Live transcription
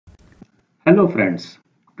Hello friends,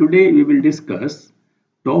 today we will discuss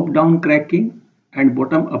top-down cracking and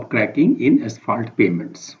bottom-up cracking in asphalt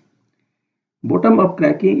pavements. Bottom-up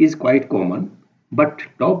cracking is quite common, but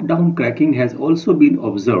top-down cracking has also been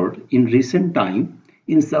observed in recent time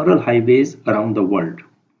in several highways around the world.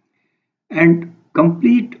 And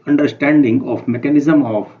complete understanding of mechanism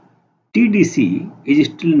of TDC is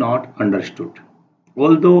still not understood.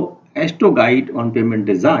 Although ASTO guide on pavement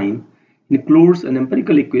design includes an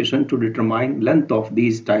empirical equation to determine length of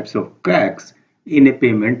these types of cracks in a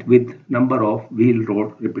pavement with number of wheel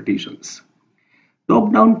load repetitions.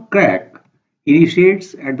 Top-down crack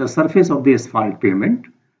initiates at the surface of the asphalt pavement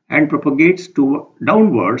and propagates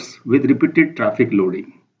downwards with repeated traffic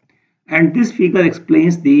loading. And this figure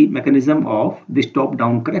explains the mechanism of this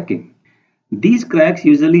top-down cracking. These cracks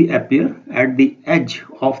usually appear at the edge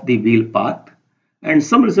of the wheel path, and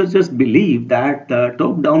some researchers believe that the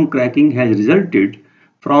top-down cracking has resulted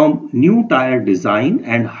from new tire design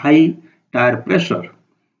and high tire pressure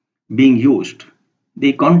being used.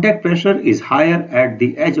 The contact pressure is higher at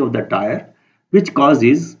the edge of the tire, which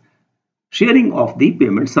causes shearing of the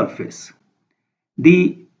pavement surface.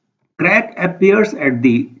 The crack appears at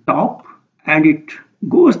the top and it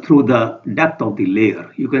goes through the depth of the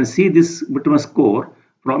layer. You can see this bituminous core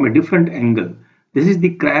from a different angle. This is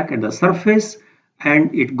the crack at the surface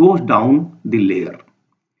and it goes down the layer.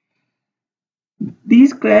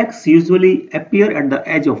 These cracks usually appear at the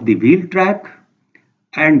edge of the wheel track,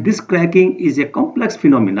 and this cracking is a complex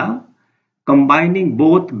phenomena combining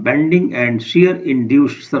both bending and shear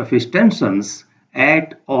induced surface tensions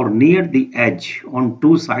at or near the edge on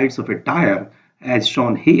two sides of a tire as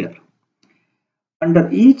shown here. Under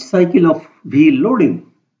each cycle of wheel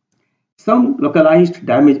loading, some localized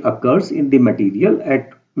damage occurs in the material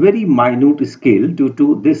at very minute scale due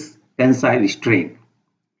to this tensile strain.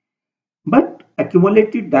 But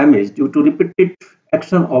accumulated damage due to repeated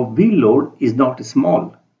action of wheel load is not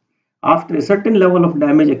small. After a certain level of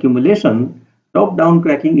damage accumulation, top-down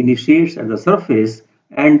cracking initiates at the surface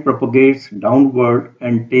and propagates downward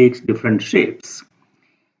and takes different shapes.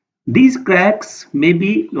 These cracks may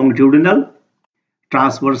be longitudinal,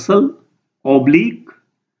 transversal, oblique,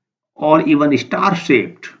 or even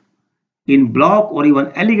star-shaped, in block or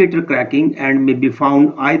even alligator cracking, and may be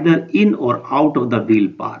found either in or out of the wheel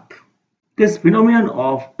path. This phenomenon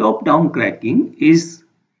of top-down cracking is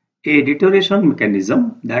a deterioration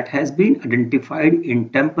mechanism that has been identified in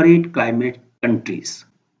temperate climate countries.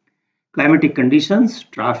 Climatic conditions,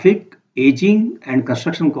 traffic, aging, and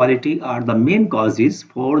construction quality are the main causes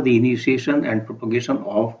for the initiation and propagation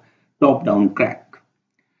of top-down crack.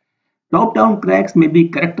 Top-down cracks may be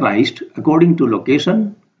characterized according to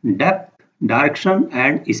location, depth, direction,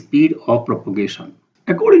 and speed of propagation.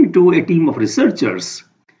 According to a team of researchers,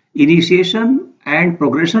 initiation and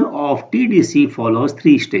progression of TDC follows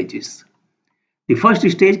three stages. The first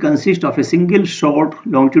stage consists of a single short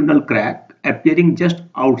longitudinal crack appearing just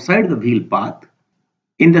outside the wheel path.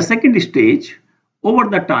 In the second stage, over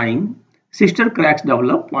the time, sister cracks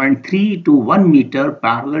develop 0.3 to 1 meter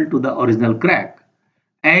parallel to the original crack.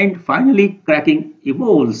 And finally, cracking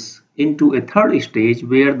evolves into a third stage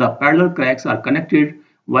where the parallel cracks are connected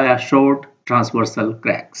via short transversal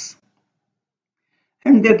cracks.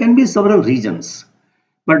 And there can be several reasons,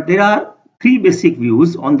 but there are three basic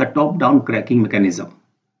views on the top-down cracking mechanism.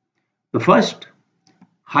 The first,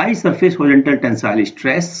 high surface horizontal tensile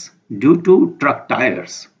stress due to truck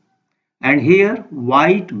tires. And here,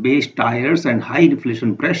 white base tires and high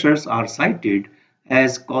deflation pressures are cited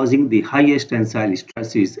as causing the highest tensile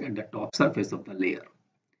stresses at the top surface of the layer.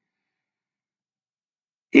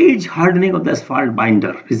 Age hardening of the asphalt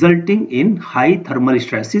binder resulting in high thermal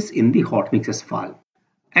stresses in the hot mix asphalt.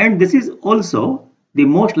 And this is also the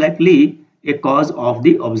most likely a cause of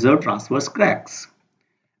the observed transverse cracks.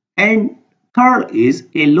 And third is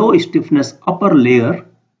a low stiffness upper layer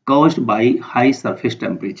caused by high surface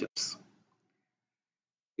temperatures.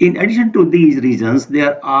 In addition to these reasons,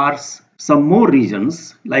 there are some more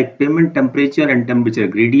reasons like pavement temperature and temperature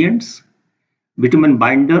gradients, bitumen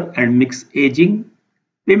binder and mix aging,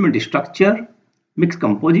 pavement structure, mix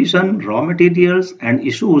composition, raw materials, and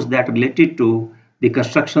issues that are related to the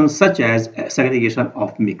construction such as segregation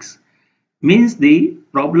of mix. Means the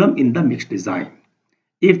problem in the mix design.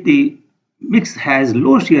 If the mix has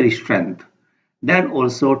low shear strength, then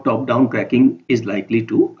also top-down cracking is likely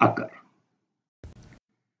to occur.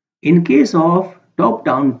 In case of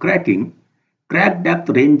top-down cracking, crack depth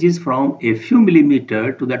ranges from a few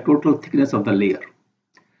millimeter to the total thickness of the layer.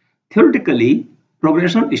 Theoretically,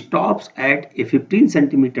 progression stops at a 15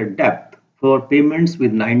 centimeter depth for pavements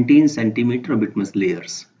with 19 centimeter bituminous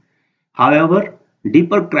layers. However,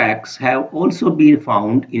 Deeper cracks have also been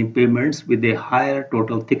found in pavements with a higher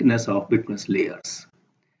total thickness of bituminous layers.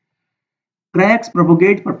 Cracks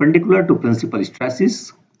propagate perpendicular to principal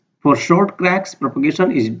stresses. For short cracks,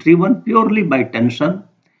 propagation is driven purely by tension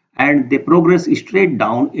and they progress straight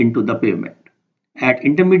down into the pavement. At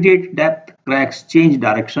intermediate depth, cracks change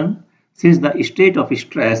direction since the state of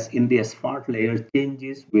stress in the asphalt layer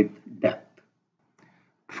changes with depth.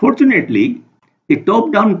 Fortunately, the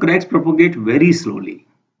top-down cracks propagate very slowly,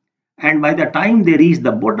 and by the time they reach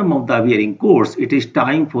the bottom of the wearing course, it is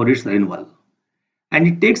time for its renewal. And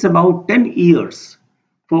it takes about 10 years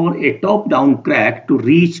for a top-down crack to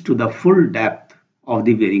reach to the full depth of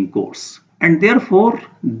the wearing course. And therefore,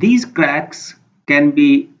 these cracks can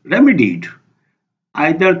be remedied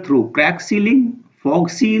either through crack sealing, fog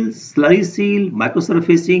seal, slurry seal,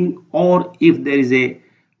 microsurfacing, or if there is a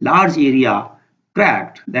large area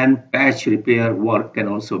cracked, then patch repair work can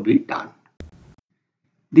also be done.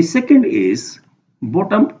 The second is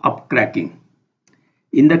bottom-up cracking.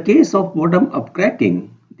 In the case of bottom-up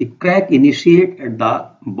cracking, the crack initiates at the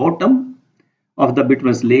bottom of the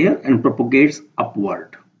bituminous layer and propagates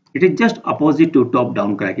upward. It is just opposite to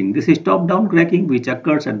top-down cracking. This is top-down cracking which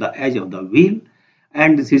occurs at the edge of the wheel,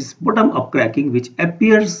 and this is bottom-up cracking which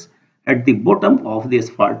appears at the bottom of the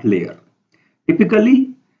asphalt layer.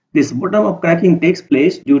 Typically, this bottom-up cracking takes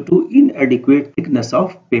place due to inadequate thickness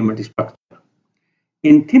of pavement structure.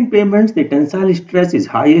 In thin pavements, the tensile stress is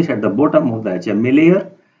highest at the bottom of the HMA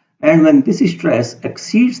layer, and when this stress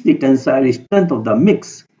exceeds the tensile strength of the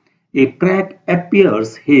mix, a crack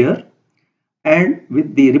appears here, and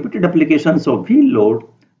with the repeated applications of wheel load,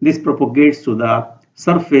 this propagates to the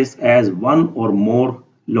surface as one or more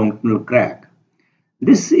longitudinal crack.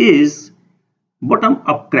 This is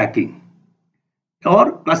bottom-up cracking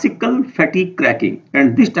or classical fatigue cracking,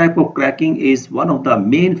 and this type of cracking is one of the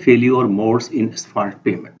main failure modes in asphalt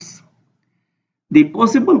pavements. The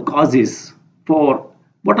possible causes for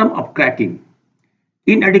bottom-up cracking: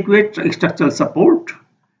 inadequate structural support,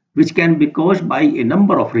 which can be caused by a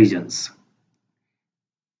number of reasons.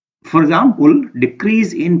 For example,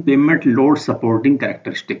 decrease in pavement load supporting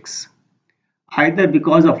characteristics, either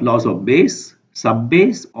because of loss of base,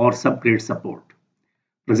 sub-base, or subgrade support.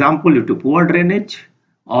 For example, due to poor drainage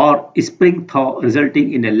or spring thaw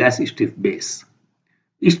resulting in a less stiff base.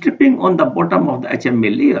 Stripping on the bottom of the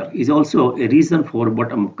HMA layer is also a reason for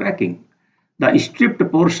bottom cracking. The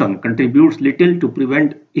stripped portion contributes little to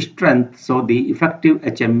prevent strength, so the effective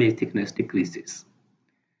HMA thickness decreases.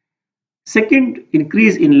 Second,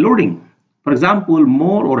 increase in loading. For example,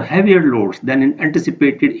 more or heavier loads than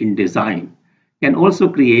anticipated in design can also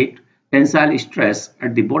create tensile stress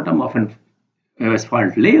at the bottom of an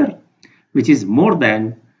asphalt layer, which is more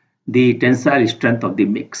than the tensile strength of the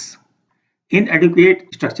mix. Inadequate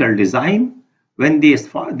structural design: when the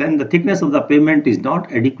thickness of the pavement is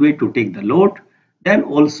not adequate to take the load, then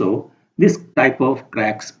also this type of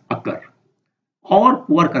cracks occur. Or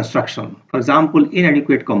poor construction, for example,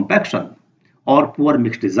 inadequate compaction or poor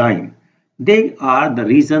mix design. They are the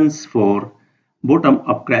reasons for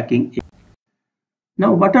bottom-up cracking.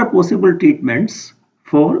 Now, what are possible treatments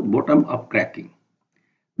for bottom-up cracking?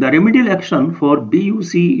 The remedial action for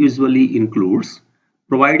BUC usually includes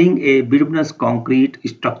providing a bituminous concrete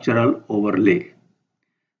structural overlay.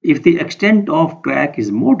 If the extent of crack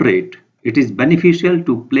is moderate, it is beneficial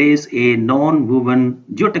to place a non-woven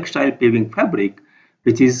geotextile paving fabric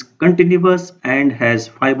which is continuous and has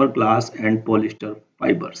fiberglass and polyester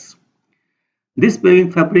fibers. This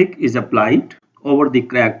paving fabric is applied over the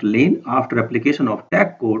cracked lane after application of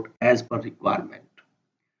tack coat as per requirement.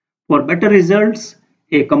 For better results,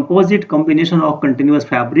 a composite combination of continuous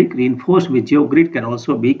fabric reinforced with geogrid can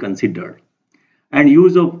also be considered. And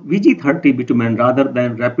use of VG30 bitumen rather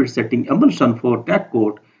than rapid setting emulsion for tack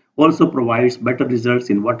coat also provides better results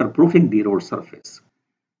in waterproofing the road surface.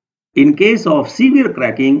 In case of severe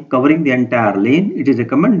cracking covering the entire lane, it is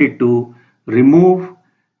recommended to remove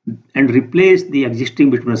and replace the existing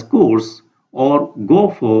bituminous course or go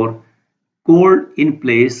for cold in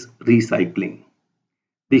place recycling.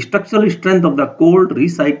 The structural strength of the cold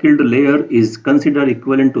recycled layer is considered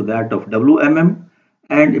equivalent to that of WMM,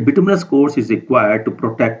 and a bituminous course is required to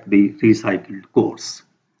protect the recycled course.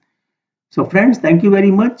 So friends, thank you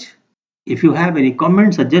very much. If you have any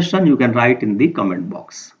comment, suggestion, you can write in the comment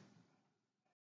box.